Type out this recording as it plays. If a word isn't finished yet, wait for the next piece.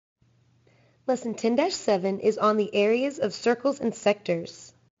Lesson 10-7 is on the areas of circles and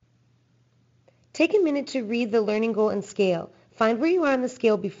sectors. Take a minute to read the learning goal and scale. Find where you are on the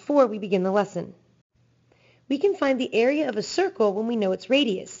scale before we begin the lesson. We can find the area of a circle when we know its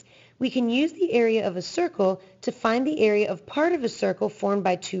radius. We can use the area of a circle to find the area of part of a circle formed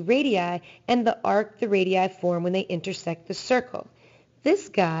by two radii and the arc the radii form when they intersect the circle. This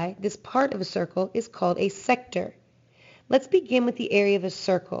part of a circle, is called a sector. Let's begin with the area of a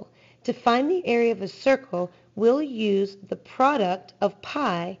circle. To find the area of a circle, we'll use the product of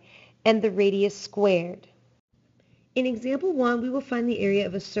pi and the radius squared. In example 1, we will find the area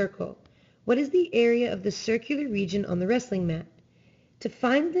of a circle. What is the area of the circular region on the wrestling mat? To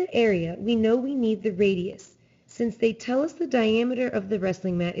find the area, we know we need the radius. Since they tell us the diameter of the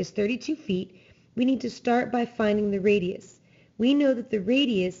wrestling mat is 32 feet, we need to start by finding the radius. We know that the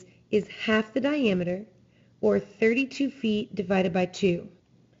radius is half the diameter, or 32 feet divided by 2.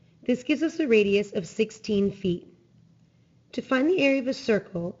 This gives us a radius of 16 feet. To find the area of a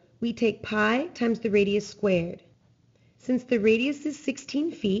circle, we take pi times the radius squared. Since the radius is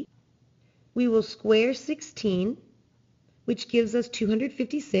 16 feet, we will square 16, which gives us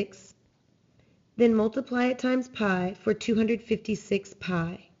 256, then multiply it times pi for 256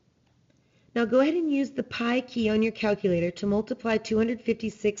 pi. Now go ahead and use the pi key on your calculator to multiply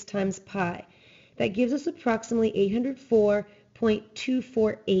 256 times pi. That gives us approximately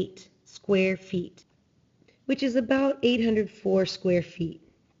 804.248 square feet, which is about 804 square feet.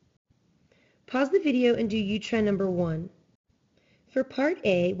 Pause the video and do you try number 1. For part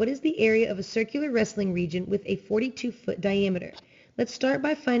A, what is the area of a circular wrestling region with a 42-foot diameter? Let's start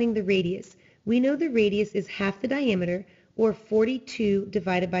by finding the radius. We know the radius is half the diameter, or 42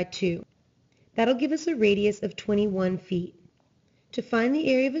 divided by 2. That'll give us a radius of 21 feet. To find the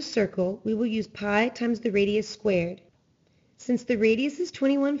area of a circle, we will use pi times the radius squared. Since the radius is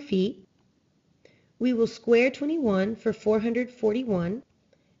 21 feet, we will square 21 for 441,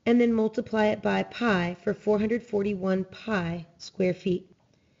 and then multiply it by pi for 441 pi square feet.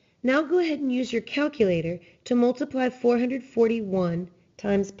 Now go ahead and use your calculator to multiply 441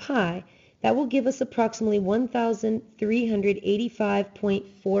 times pi. That will give us approximately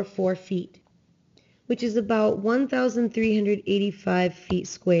 1,385.44 feet, which is about 1,385 feet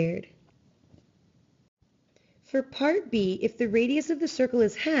squared. For part B, if the radius of the circle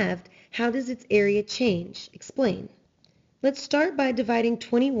is halved, how does its area change? Explain. Let's start by dividing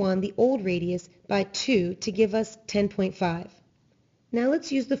 21, the old radius, by 2 to give us 10.5. Now let's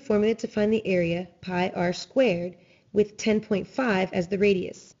use the formula to find the area, pi r squared, with 10.5 as the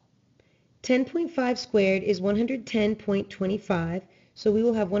radius. 10.5 squared is 110.25, so we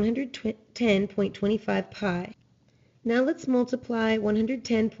will have 110.25 pi. Now let's multiply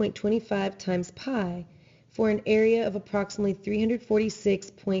 110.25 times pi for an area of approximately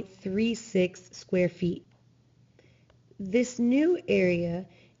 346.36 square feet. This new area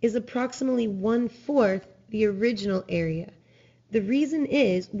is approximately 1/4 the original area. The reason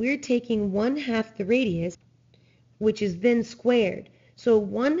is we're taking 1/2 the radius, which is then squared. So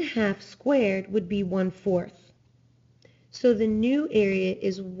 1/2 squared would be 1/4. So the new area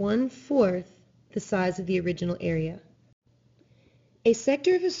is 1/4 the size of the original area. A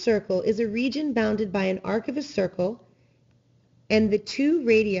sector of a circle is a region bounded by an arc of a circle and the two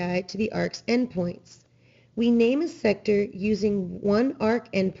radii to the arc's endpoints. We name a sector using one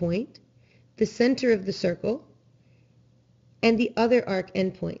arc endpoint, the center of the circle, and the other arc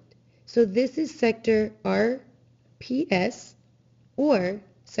endpoint. So this is sector RPS or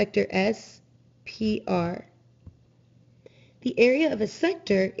sector SPR. The area of a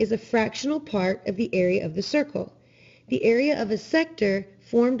sector is a fractional part of the area of the circle. The area of a sector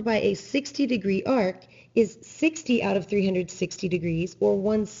formed by a 60-degree arc is 60 out of 360 degrees, or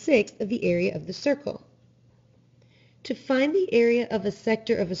 1/6 of the area of the circle. To find the area of a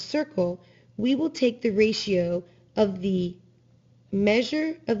sector of a circle, we will take the ratio of the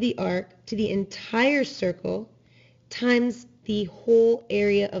measure of the arc to the entire circle times the whole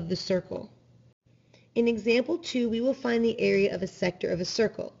area of the circle. In example 2, we will find the area of a sector of a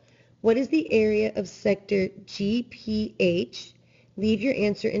circle. What is the area of sector GPH? Leave your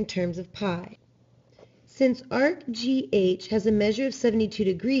answer in terms of pi. Since arc GH has a measure of 72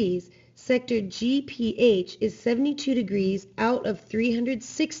 degrees, sector GPH is 72 degrees out of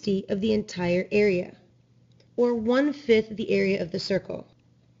 360 of the entire area, or 1/5 the area of the circle.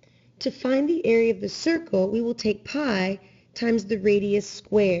 To find the area of the circle, we will take pi times the radius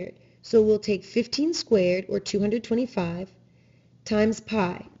squared. So we'll take 15 squared, or 225, times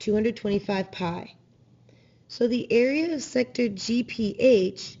pi, 225 pi. So the area of sector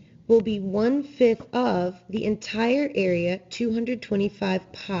GPH will be 1/5 of the entire area,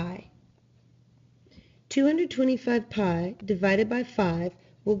 225 pi. 225 pi divided by 5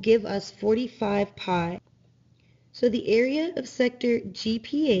 will give us 45 pi. So the area of sector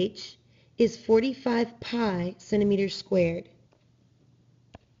GPH is 45 pi centimeters squared.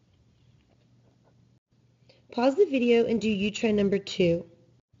 Pause the video and do you try number 2.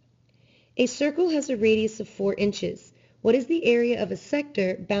 A circle has a radius of 4 inches. What is the area of a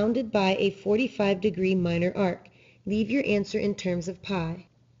sector bounded by a 45-degree minor arc? Leave your answer in terms of pi.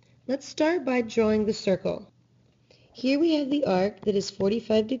 Let's start by drawing the circle. Here we have the arc that is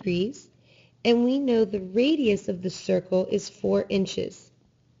 45 degrees, and we know the radius of the circle is 4 inches.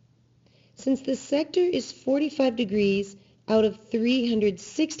 Since the sector is 45 degrees out of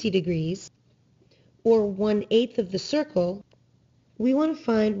 360 degrees, or 1/8 of the circle, we want to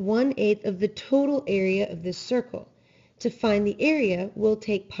find 1/8 of the total area of this circle. To find the area, we'll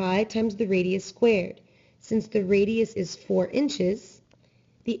take pi times the radius squared. Since the radius is 4 inches,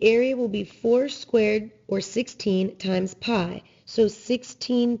 the area will be 4 squared, or 16, times pi, so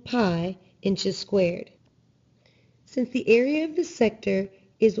 16 pi inches squared. Since the area of the sector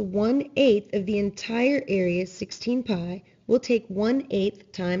is 1/8 of the entire area, 16 pi, we'll take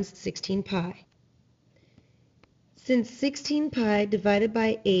 1/8 times 16 pi. Since 16 pi divided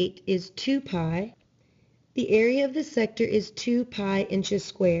by 8 is 2 pi, the area of the sector is 2 pi inches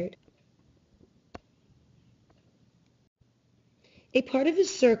squared. A part of a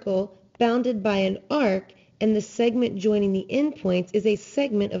circle bounded by an arc and the segment joining the endpoints is a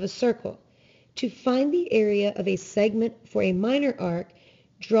segment of a circle. To find the area of a segment for a minor arc,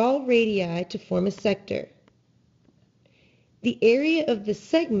 draw radii to form a sector. The area of the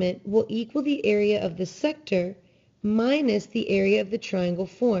segment will equal the area of the sector minus the area of the triangle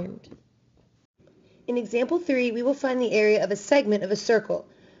formed. In example 3, we will find the area of a segment of a circle.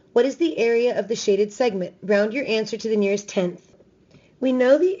 What is the area of the shaded segment? Round your answer to the nearest tenth. We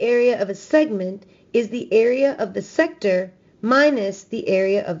know the area of a segment is the area of the sector minus the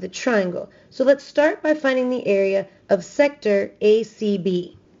area of the triangle. So let's start by finding the area of sector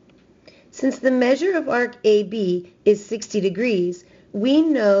ACB. Since the measure of arc AB is 60 degrees, we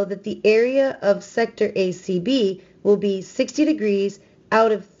know that the area of sector ACB will be 60 degrees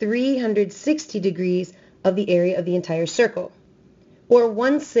out of 360 degrees of the area of the entire circle, or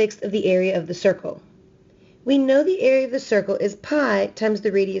 1/6 of the area of the circle. We know the area of the circle is pi times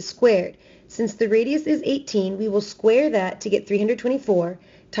the radius squared. Since the radius is 18, we will square that to get 324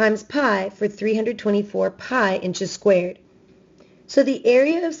 times pi for 324 pi inches squared. So the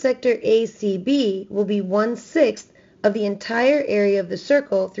area of sector ACB will be 1/6 of the entire area of the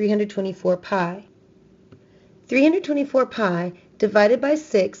circle, 324 pi. 324 pi divided by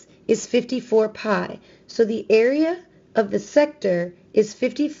 6 is 54 pi, so the area of the sector is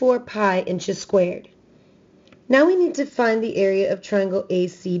 54 pi inches squared. Now we need to find the area of triangle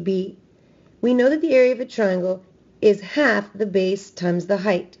ACB. We know that the area of a triangle is half the base times the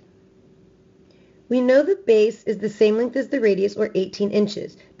height. We know the base is the same length as the radius, or 18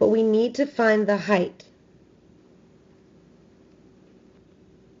 inches, but we need to find the height.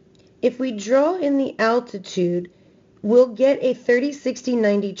 If we draw in the altitude, we'll get a 30, 60,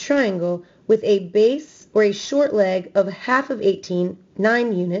 90 triangle with a base, or a short leg, of half of 18,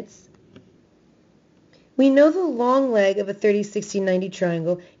 9 units. We know the long leg of a 30, 60, 90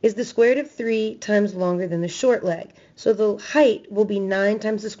 triangle is the square root of 3 times longer than the short leg, so the height will be 9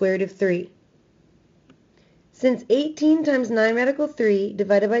 times the square root of 3. Since 18 times 9 radical 3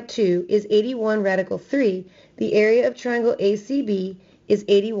 divided by 2 is 81 radical 3, the area of triangle ACB is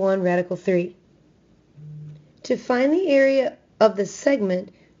 81 radical 3. To find the area of the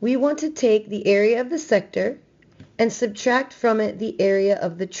segment, we want to take the area of the sector and subtract from it the area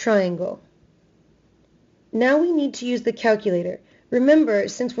of the triangle. Now we need to use the calculator. Remember,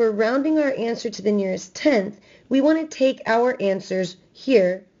 since we're rounding our answer to the nearest tenth, we want to take our answers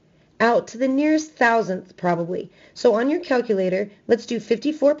here out to the nearest thousandth probably. So on your calculator, let's do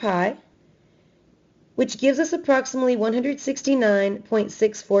 54 pi, which gives us approximately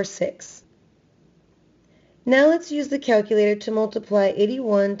 169.646. Now let's use the calculator to multiply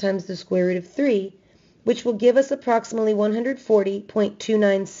 81 times the square root of 3, which will give us approximately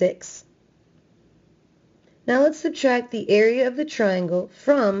 140.296. Now let's subtract the area of the triangle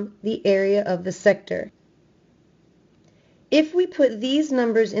from the area of the sector. If we put these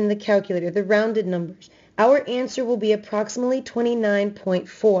numbers in the calculator, the rounded numbers, our answer will be approximately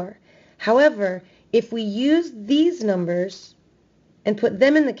 29.4. However, if we use these numbers and put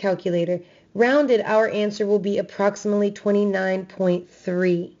them in the calculator, rounded, our answer will be approximately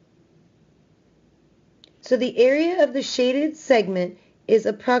 29.3. So the area of the shaded segment is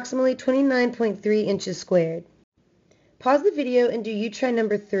approximately 29.3 inches squared. Pause the video and do you try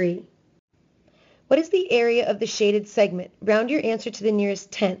number 3. What is the area of the shaded segment? Round your answer to the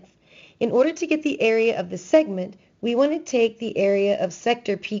nearest tenth. In order to get the area of the segment, we want to take the area of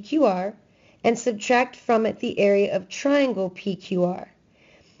sector PQR and subtract from it the area of triangle PQR.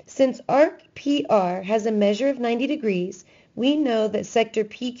 Since arc PR has a measure of 90 degrees, we know that sector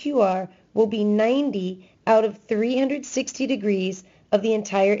PQR will be 90 out of 360 degrees of the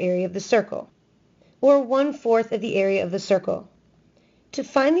entire area of the circle, or 1/4 of the area of the circle. To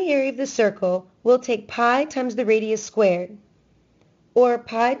find the area of the circle, we'll take pi times the radius squared, or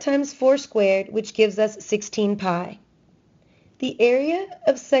pi times 4 squared, which gives us 16 pi. The area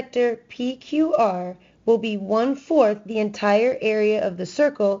of sector PQR will be 1/4 the entire area of the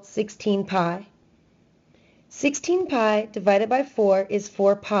circle, 16 pi. 16 pi divided by 4 is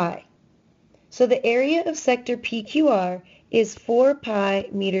 4 pi. So the area of sector PQR is 4 pi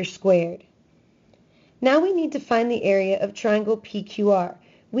meters squared. Now we need to find the area of triangle PQR.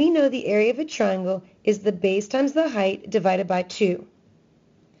 We know the area of a triangle is the base times the height divided by 2.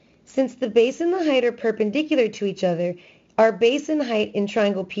 Since the base and the height are perpendicular to each other, our base and height in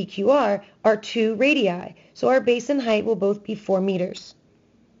triangle PQR are 2 radii, so our base and height will both be 4 meters.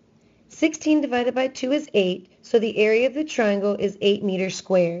 16 divided by 2 is 8, so the area of the triangle is 8 meters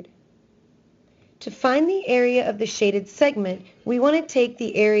squared. To find the area of the shaded segment, we want to take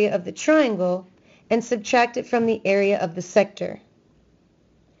the area of the triangle and subtract it from the area of the sector.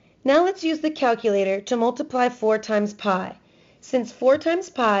 Now let's use the calculator to multiply 4 times pi. Since 4 times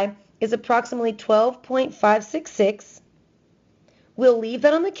pi is approximately 12.566, we'll leave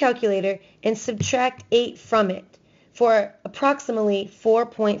that on the calculator and subtract 8 from it for approximately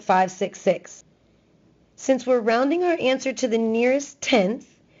 4.566. Since we're rounding our answer to the nearest tenth,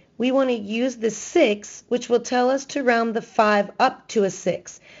 we want to use the 6, which will tell us to round the 5 up to a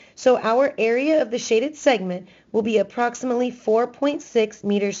 6. So our area of the shaded segment will be approximately 4.6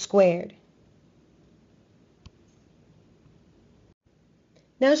 meters squared.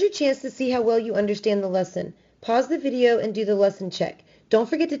 Now's your chance to see how well you understand the lesson. Pause the video and do the lesson check. Don't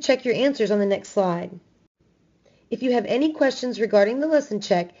forget to check your answers on the next slide. If you have any questions regarding the lesson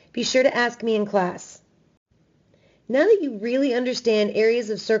check, be sure to ask me in class. Now that you really understand areas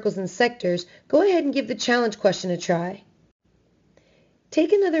of circles and sectors, go ahead and give the challenge question a try.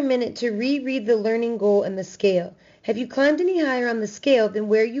 Take another minute to reread the learning goal and the scale. Have you climbed any higher on the scale than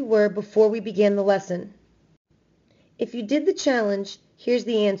where you were before we began the lesson? If you did the challenge, here's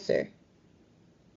the answer.